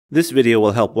This video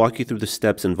will help walk you through the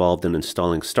steps involved in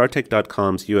installing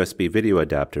StarTech.com's USB video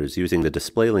adapters using the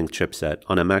DisplayLink chipset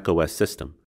on a macOS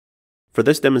system. For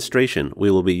this demonstration,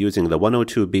 we will be using the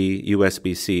 102B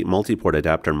USB-C multiport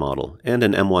adapter model and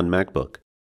an M1 MacBook.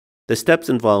 The steps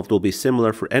involved will be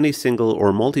similar for any single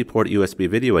or multi-port USB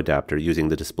video adapter using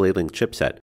the DisplayLink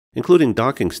chipset, including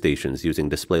docking stations using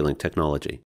DisplayLink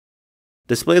technology.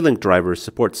 DisplayLink drivers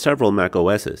support several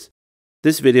macOSs.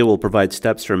 This video will provide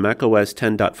steps for macOS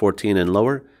 10.14 and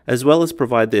lower, as well as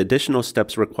provide the additional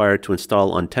steps required to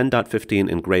install on 10.15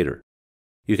 and greater.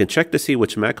 You can check to see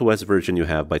which macOS version you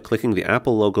have by clicking the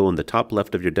Apple logo in the top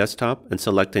left of your desktop and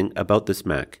selecting About this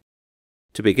Mac.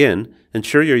 To begin,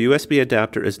 ensure your USB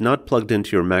adapter is not plugged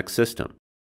into your Mac system.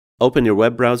 Open your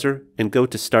web browser and go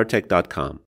to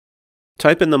StarTech.com.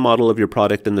 Type in the model of your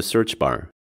product in the search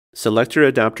bar. Select your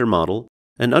adapter model,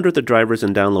 and under the Drivers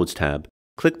and Downloads tab,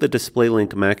 click the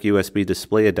DisplayLink Mac USB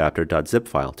Display Adapter.zip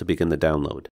file to begin the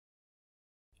download.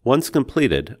 Once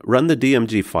completed, run the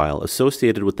DMG file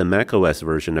associated with the macOS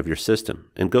version of your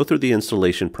system and go through the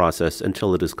installation process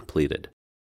until it is completed.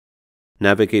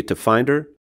 Navigate to Finder,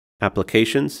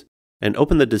 Applications, and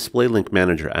open the DisplayLink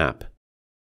Manager app.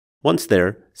 Once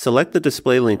there, select the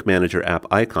DisplayLink Manager app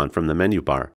icon from the menu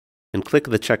bar and click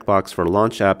the checkbox for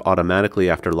Launch App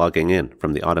automatically after logging in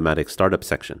from the Automatic Startup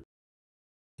section.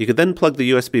 You can then plug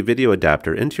the USB video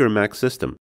adapter into your Mac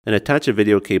system and attach a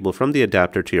video cable from the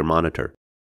adapter to your monitor.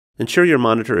 Ensure your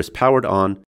monitor is powered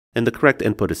on and the correct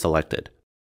input is selected.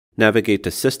 Navigate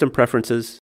to System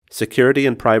Preferences, Security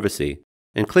and Privacy,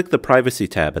 and click the Privacy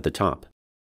tab at the top.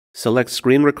 Select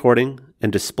Screen Recording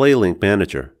and DisplayLink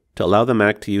Manager to allow the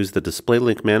Mac to use the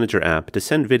DisplayLink Manager app to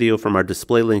send video from our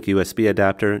DisplayLink USB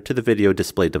adapter to the video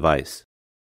display device.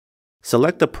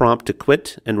 Select the prompt to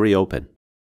quit and reopen.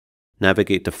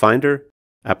 Navigate to Finder,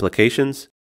 Applications,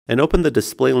 and open the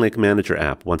DisplayLink Manager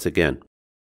app once again.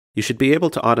 You should be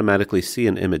able to automatically see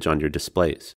an image on your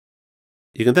displays.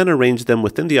 You can then arrange them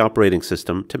within the operating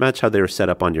system to match how they are set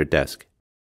up on your desk.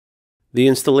 The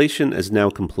installation is now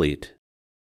complete.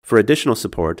 For additional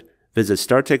support, visit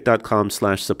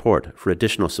StarTech.com/support for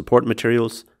additional support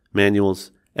materials,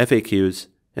 manuals, FAQs,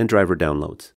 and driver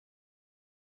downloads.